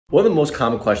One of the most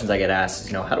common questions I get asked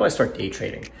is, how do I start day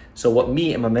trading? So what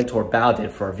me and my mentor Bao did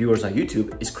for our viewers on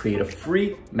YouTube is create a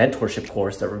free mentorship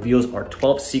course that reveals our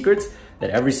 12 secrets that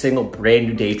every single brand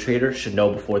new day trader should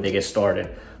know before they get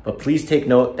started. But please take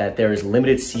note that there is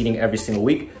limited seating every single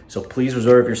week. So please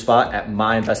reserve your spot at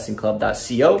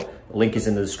myinvestingclub.co. The link is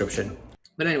in the description.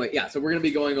 But anyway, yeah, so we're going to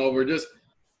be going over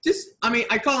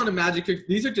I call it a magic trick.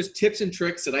 These are just tips and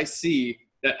tricks that I see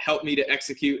that help me to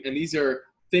execute. And these are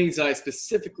things that I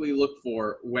specifically look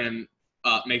for when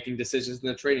making decisions in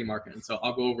the trading market. And so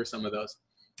I'll go over some of those.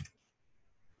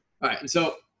 All right. And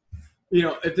so,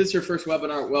 if this is your first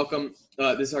webinar, welcome.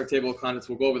 This is our table of contents.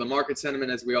 We'll go over the market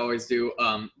sentiment as we always do.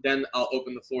 Then I'll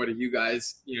open the floor to you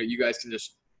guys. You guys can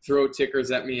just throw tickers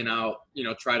at me and I'll,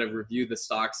 try to review the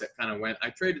stocks that kind of went. I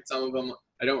traded some of them.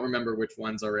 I don't remember which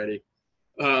ones already.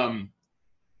 But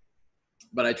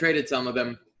I traded some of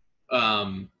them.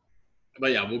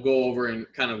 But yeah, we'll go over and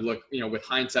kind of look, with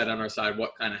hindsight on our side,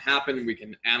 what kind of happened. We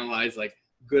can analyze like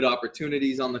good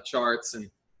opportunities on the charts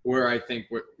and where I think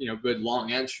we're, good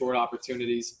long and short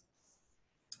opportunities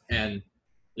and,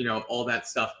 all that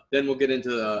stuff. Then we'll get into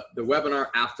the webinar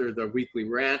after the weekly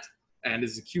rant. And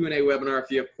this is a Q&A webinar. If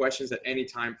you have questions at any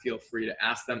time, feel free to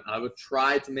ask them. I will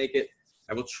try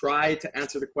to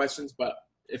answer the questions, but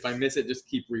if I miss it, just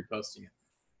keep reposting it.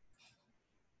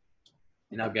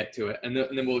 And I'll get to it. And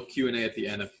then we'll Q&A at the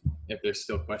end if there's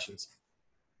still questions.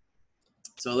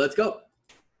 So let's go. All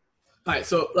right.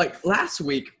 So like last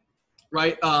week,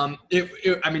 right?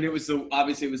 It was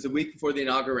the week before the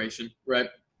inauguration, right?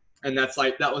 And I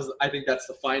think that's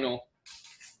the final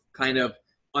kind of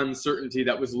uncertainty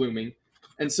that was looming.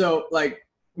 And so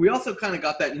we also kind of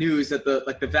got that news that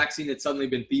the vaccine had suddenly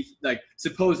been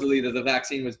supposedly that the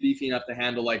vaccine was beefing up to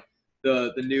handle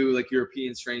the new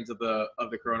European strains of the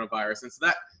coronavirus. And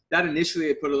so that initially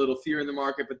it put a little fear in the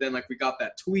market, but then we got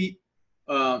that tweet,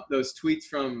 those tweets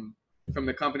from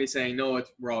the company saying, no,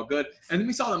 we're all good. And then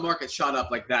we saw the market shot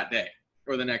up that day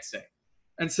or the next day.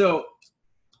 And so,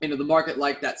 the market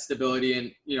liked that stability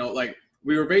and,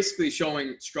 we were basically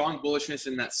showing strong bullishness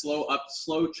in that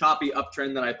slow choppy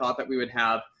uptrend that I thought that we would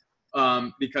have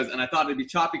and I thought it'd be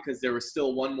choppy because there was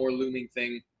still one more looming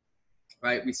thing,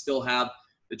 right? We still have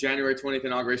the January 20th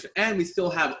inauguration, and we still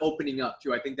have opening up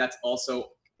too. I think that's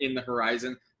also in the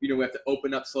horizon. We have to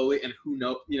open up slowly, and who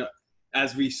knows,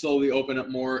 as we slowly open up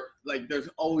more, there's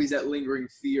always that lingering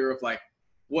fear of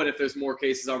what if there's more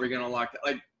cases? Are we going to lock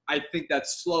that? I think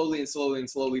that's slowly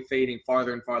fading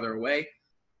farther and farther away.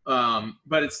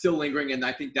 But it's still lingering, and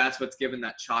I think that's what's given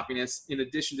that choppiness, in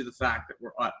addition to the fact that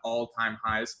we're at all-time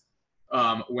highs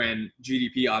when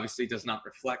GDP obviously does not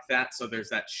reflect that. So there's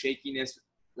that shakiness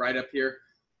right up here.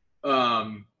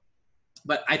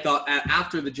 But I thought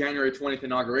after the January 20th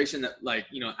inauguration that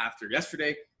after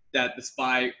yesterday, that the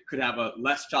SPY could have a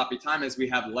less choppy time as we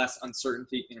have less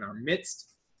uncertainty in our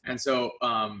midst. And so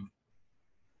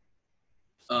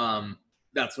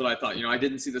that's what I thought. I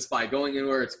didn't see the SPY going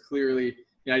anywhere. It's clearly,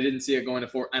 I didn't see it going to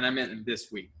 4, and I meant in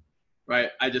this week, right?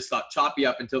 I just thought choppy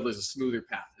up until there's a smoother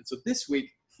path. And so this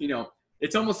week,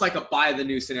 it's almost like a buy the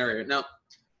news scenario. Now,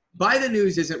 buy the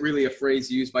news isn't really a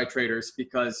phrase used by traders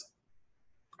because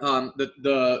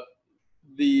the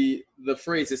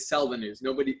phrase is sell the news.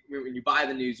 When you buy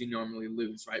the news, you normally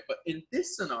lose, right? But in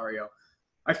this scenario,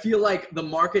 I feel like the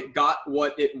market got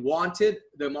what it wanted.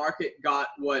 The market got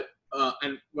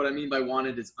and what I mean by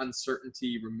wanted is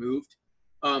uncertainty removed.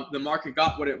 The market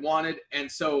got what it wanted.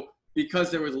 And so because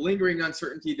there was lingering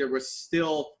uncertainty, there was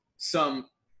still some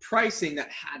pricing that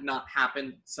had not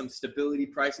happened, some stability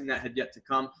pricing that had yet to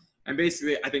come. And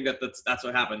basically, I think that's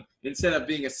what happened. Instead of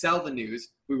being a sell the news,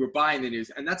 we were buying the news.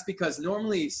 And that's because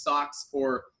normally stocks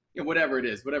or whatever it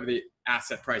is, whatever the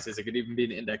asset price is, it could even be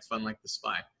an index fund like the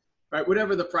SPY, right?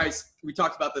 Whatever the price, we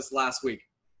talked about this last week,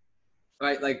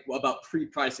 right? About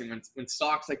pre-pricing, when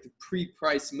stocks like to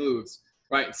pre-price moves,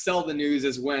 right? Sell the news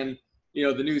is when,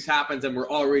 the news happens and we're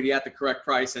already at the correct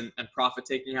price and profit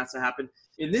taking has to happen.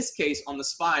 In this case, on the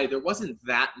SPY, there wasn't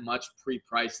that much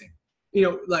pre-pricing.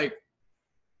 Let's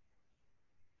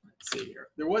see here.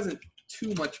 There wasn't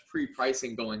too much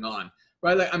pre-pricing going on,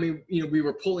 right? We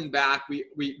were pulling back. We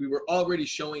were already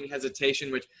showing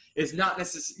hesitation, which is not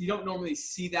necessarily, you don't normally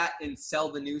see that in sell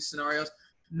the news scenarios.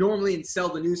 Normally in sell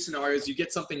the news scenarios, you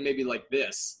get something maybe like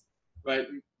this, right?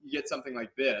 You get something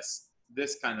like this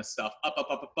kind of stuff,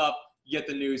 up, you get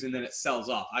the news and then it sells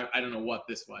off. I don't know what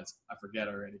this was. I forget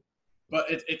already. But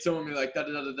it's normally like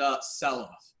sell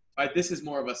off, right? This is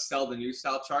more of a sell the news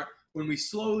style chart. When we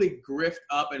slowly grift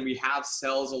up and we have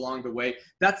sells along the way,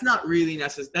 that's not really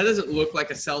necessary. That doesn't look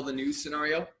like a sell the news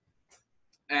scenario.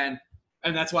 And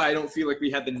And that's why I don't feel like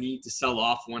we had the need to sell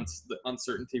off once the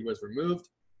uncertainty was removed.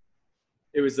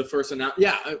 It was the first announcement.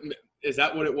 Yeah. Is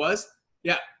that what it was?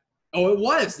 Yeah. Oh, it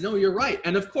was. No, you're right.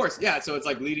 And of course, yeah. So it's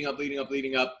like leading up,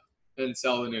 and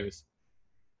sell the news.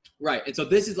 Right. And so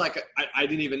this is like, I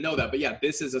didn't even know that, but yeah,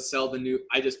 this is a sell the news.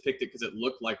 I just picked it because it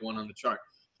looked like one on the chart.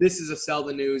 This is a sell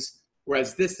the news,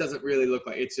 whereas this doesn't really look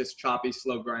like, it's just choppy,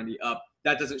 slow, grindy up.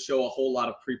 That doesn't show a whole lot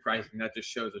of pre-pricing. That just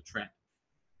shows a trend.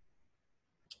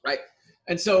 Right.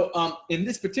 And so in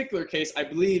this particular case, I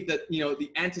believe that,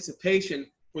 the anticipation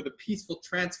for the peaceful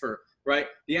transfer, right?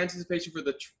 The anticipation for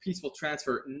the peaceful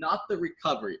transfer, not the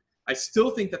recovery. I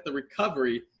still think that the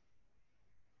recovery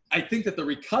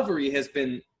has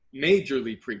been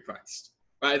majorly pre-priced,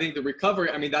 right? I think the recovery,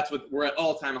 I mean, that's what we're at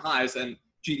all-time highs, and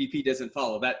GDP doesn't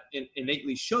follow. That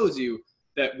innately shows you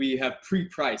that we have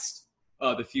pre-priced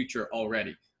the future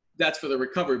already. That's for the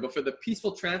recovery. But for the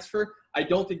peaceful transfer, I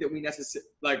don't think that we necessarily,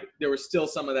 like, there was still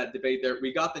some of that debate there.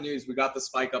 We got the news, we got the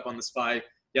spike up on the SPY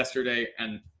yesterday,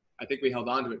 and I think we held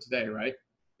on to it today, right?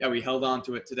 Yeah, we held on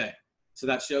to it today. So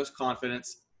that shows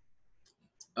confidence.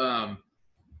 And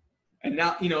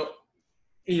now,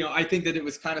 I think that it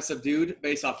was kind of subdued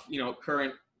based off,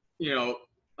 current,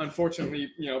 unfortunately,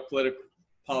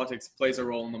 politics plays a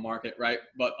role in the market, right?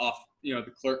 But off,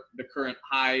 the current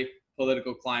high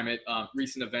political climate,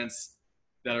 recent events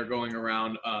that are going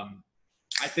around,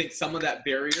 I think some of that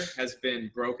barrier has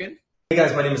been broken. Hey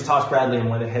guys, my name is Tosh Bradley. I'm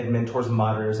one of the head mentors and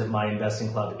moderators at My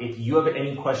Investing Club. If you have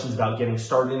any questions about getting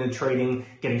started in trading,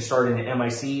 getting started in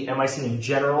MIC in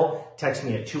general, text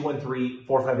me at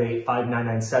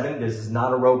 213-458-5997. This is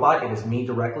not a robot. It is me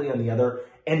directly on the other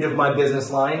end of my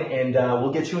business line, and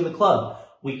we'll get you in the club.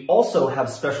 We also have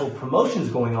special promotions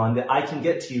going on that I can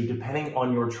get to you depending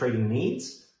on your trading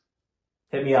needs.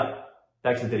 Hit me up.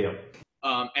 Back to the video.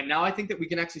 And now I think that we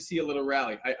can actually see a little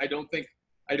rally. I don't think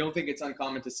it's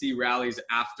uncommon to see rallies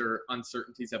after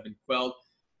uncertainties have been quelled.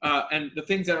 And the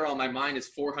things that are on my mind is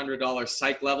 $400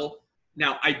 psych level.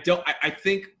 Now, I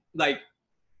think, like,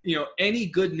 any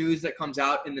good news that comes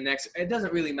out in the next, it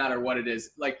doesn't really matter what it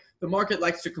is. Like, the market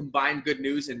likes to combine good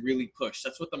news and really push.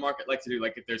 That's what the market likes to do.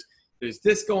 Like, if there's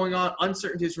this going on,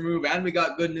 uncertainties removed, and we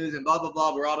got good news and blah, blah,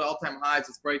 blah, we're all at all-time highs,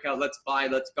 let's break out, let's buy,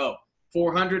 let's go.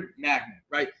 400, magnet,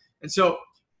 right? And so,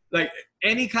 like,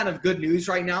 any kind of good news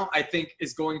right now, I think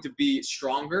is going to be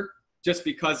stronger just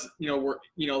because, we're,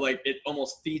 like, it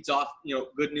almost feeds off,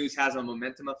 good news has a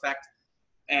momentum effect.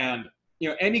 And,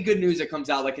 any good news that comes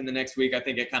out, like, in the next week, I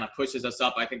think it kind of pushes us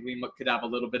up. I think we could have a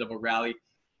little bit of a rally.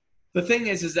 The thing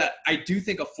is that I do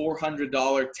think a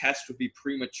 $400 test would be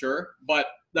premature, but,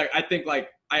 like, I think, like,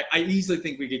 I easily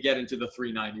think we could get into the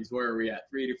 390s. Where are we at?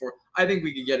 384. I think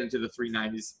we could get into the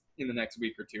 390s in the next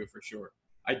week or two for sure.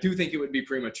 I do think it would be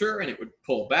premature and it would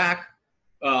pull back.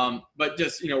 But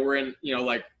just, we're in,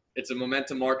 like, it's a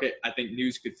momentum market. I think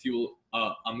news could fuel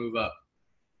a move up.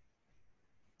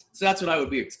 So that's what I would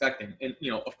be expecting. And,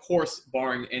 of course,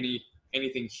 barring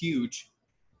anything huge,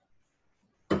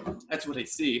 that's what I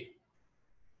see.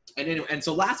 And anyway, and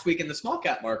so last week in the small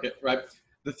cap market, right,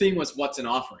 the theme was what's an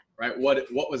offering, right?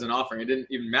 What was an offering? It didn't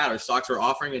even matter. Stocks were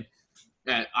offering,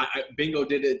 and bingo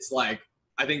did its, like,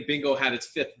 I think bingo had its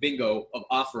 5th bingo of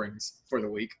offerings for the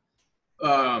week.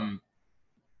 Yeah,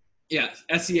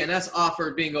 SCNS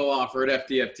offered, bingo offered,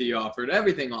 FDFT offered,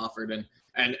 everything offered,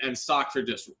 and stocks are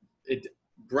just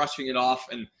brushing it off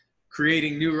and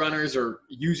creating new runners or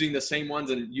using the same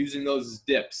ones and using those as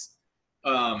dips.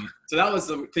 So that was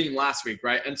the theme last week,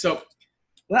 right? And so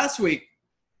last week,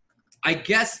 I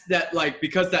guess that, like,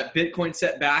 because that Bitcoin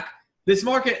set back, this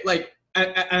market, like,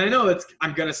 and I know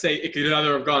I'm going to say it could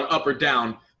either have gone up or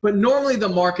down, but normally the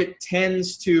market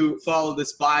tends to follow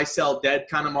this buy, sell, dead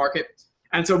kind of market.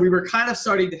 And so we were kind of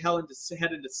starting to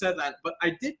head into that, but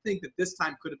I did think that this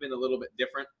time could have been a little bit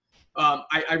different.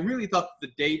 I really thought the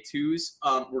day twos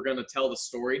were going to tell the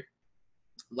story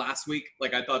last week.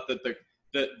 Like, I thought that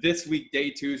this week day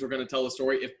twos were going to tell the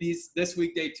story. If this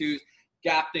week day twos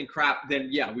gapped and crap, then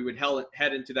yeah, we would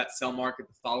head into that sell market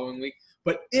the following week.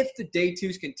 But if the day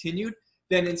twos continued,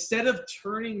 then instead of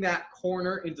turning that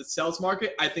corner into sales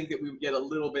market, I think that we would get a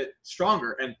little bit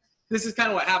stronger. And this is kind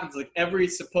of what happens. Like,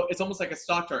 it's almost like a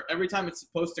stock chart. Every time it's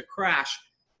supposed to crash,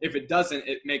 if it doesn't,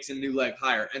 it makes a new leg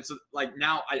higher. And so, like,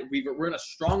 now we're in a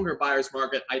stronger buyer's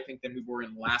market, I think, than we were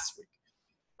in last week.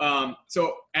 And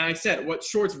I said, what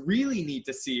shorts really need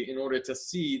to see in order to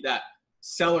see that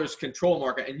seller's control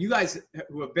market, and you guys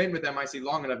who have been with MIC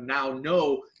long enough now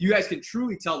know, you guys can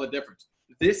truly tell the difference.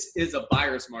 This is a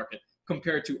buyer's market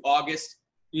compared to August,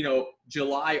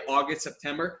 July, August,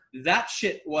 September. That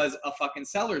shit was a fucking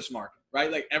seller's market,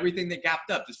 right? Like, everything that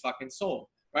gapped up just fucking sold,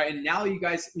 right? And now you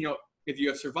guys, if you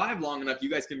have survived long enough, you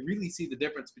guys can really see the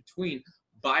difference between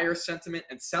buyer sentiment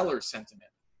and seller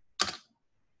sentiment.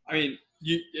 I mean,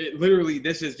 literally,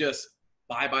 this is just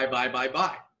buy, buy, buy, buy,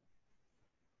 buy.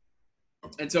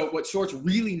 And so what shorts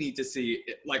really need to see,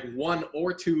 like one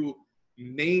or two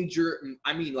major,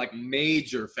 I mean like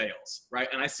major fails, right?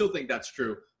 And I still think that's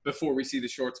true before we see the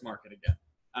shorts market again.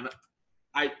 And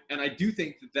I do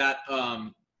think that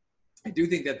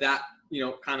you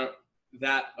know, kind of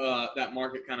that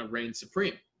market kind of reigned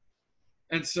supreme.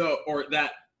 And so, or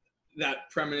that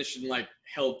premonition like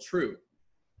held true.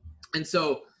 And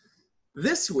so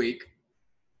this week,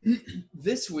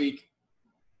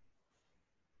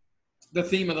 the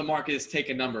theme of the market is take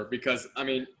a number, because I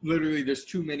mean, literally there's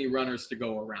too many runners to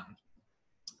go around.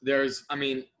 There's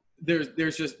literally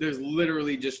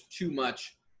just too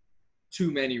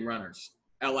many runners.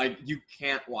 And like, you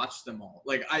can't watch them all.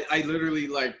 Like I literally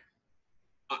like,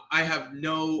 I have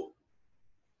no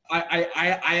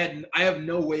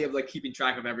way of like keeping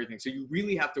track of everything. So you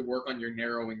really have to work on your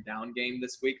narrowing down game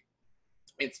this week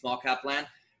in small cap land.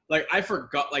 Like I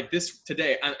forgot like this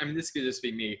today. I mean, this could just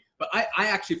be me, but I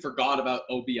actually forgot about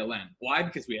OBLN. Why?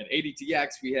 Because we had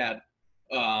ADTX, we had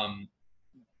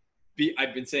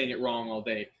I've been saying it wrong all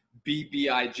day.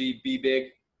 BBIG,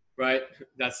 BBIG, right?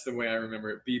 That's the way I remember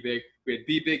it. BBIG. We had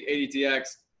BBIG, ADTX.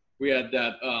 We had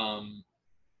that.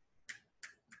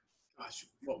 Gosh,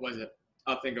 what was it?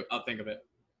 I'll think of it.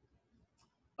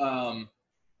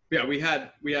 Yeah, we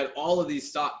had all of these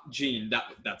stock. Gene.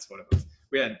 That's what it was.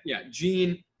 We had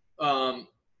Gene,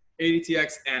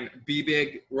 ADTX, and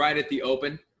BBIG right at the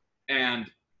open, and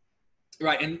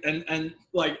like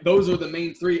those are the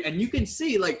main three. And you can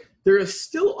see like there is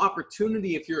still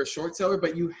opportunity if you're a short seller,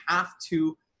 but you have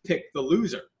to pick the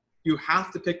loser. You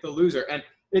have to pick the loser,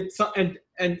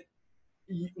 and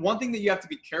one thing that you have to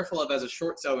be careful of as a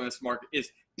short seller in this market is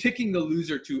picking the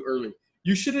loser too early.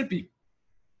 You shouldn't be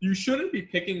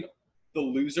picking the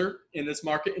loser in this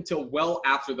market until well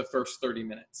after the first 30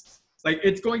 minutes. Like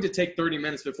it's going to take 30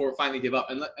 minutes before we finally give up.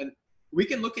 And we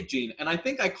can look at Gene, and I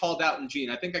think I called out in Gene.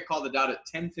 I think I called it out at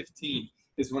 10:15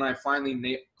 is when I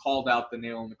finally called out the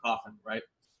nail in the coffin, right?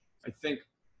 I think,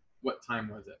 what time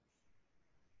was it?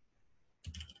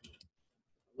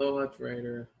 Aloha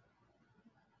Trader.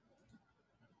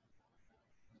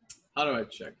 How do I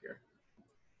check here?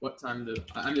 What time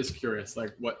I'm just curious,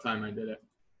 like what time I did it.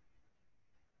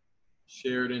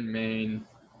 Sheridan, Maine.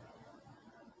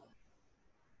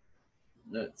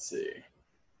 Let's see.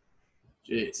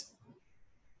 Jeez.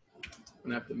 I'm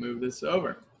gonna have to move this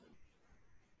over.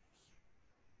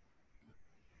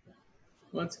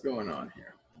 What's going on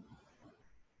here?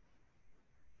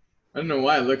 I don't know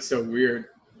why it looks so weird.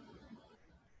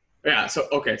 Yeah, so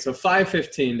okay, so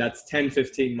 5:15, that's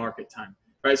 10:15 market time.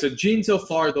 Right, so Gene so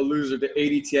far the loser to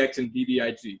ADTX and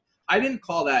BBIG. I didn't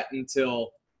call that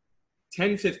until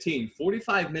 10:15,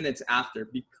 45 minutes after,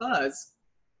 because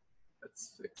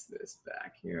let's fix this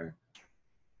back here.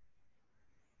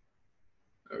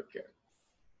 Okay.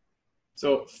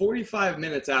 So 45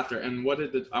 minutes after, and what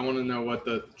did I want to know what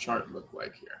the chart looked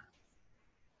like here.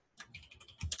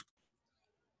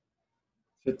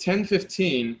 So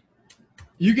 10:15,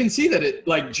 you can see that it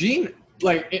like Gene.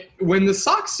 When the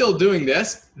stock's still doing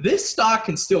this stock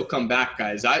can still come back,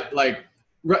 guys.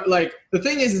 The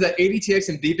thing is that ADTX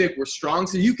and BBIG were strong,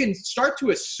 so you can start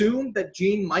to assume that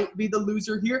Gene might be the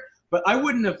loser here, but I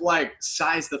wouldn't have like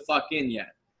sized the fuck in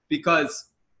yet,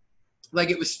 because like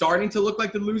it was starting to look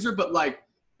like the loser, but like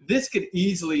this could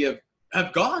easily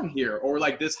have gone here, or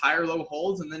like this higher low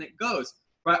holds and then it goes.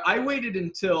 Right? I waited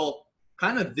until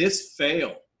kind of this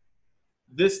failed,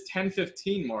 this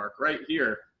 10:15 mark right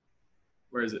here.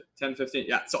 Where is it? 10:15.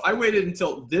 Yeah. So I waited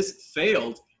until this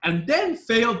failed and then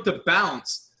failed to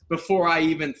bounce before I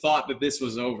even thought that this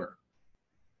was over.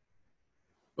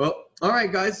 Well, all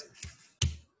right, guys.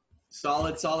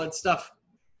 Solid stuff.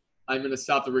 I'm going to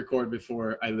stop the record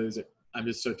before I lose it. I'm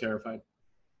just so terrified.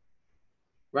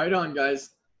 Right on,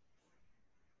 guys.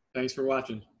 Thanks for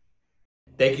watching.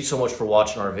 Thank you so much for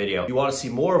watching our video. If you want to see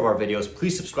more of our videos,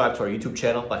 please subscribe to our YouTube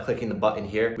channel by clicking the button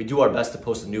here. We do our best to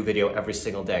post a new video every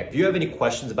single day. If you have any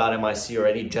questions about MIC or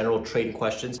any general trading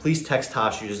questions, please text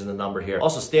Tosh using the number here.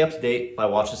 Also, stay up to date by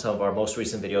watching some of our most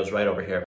recent videos right over here.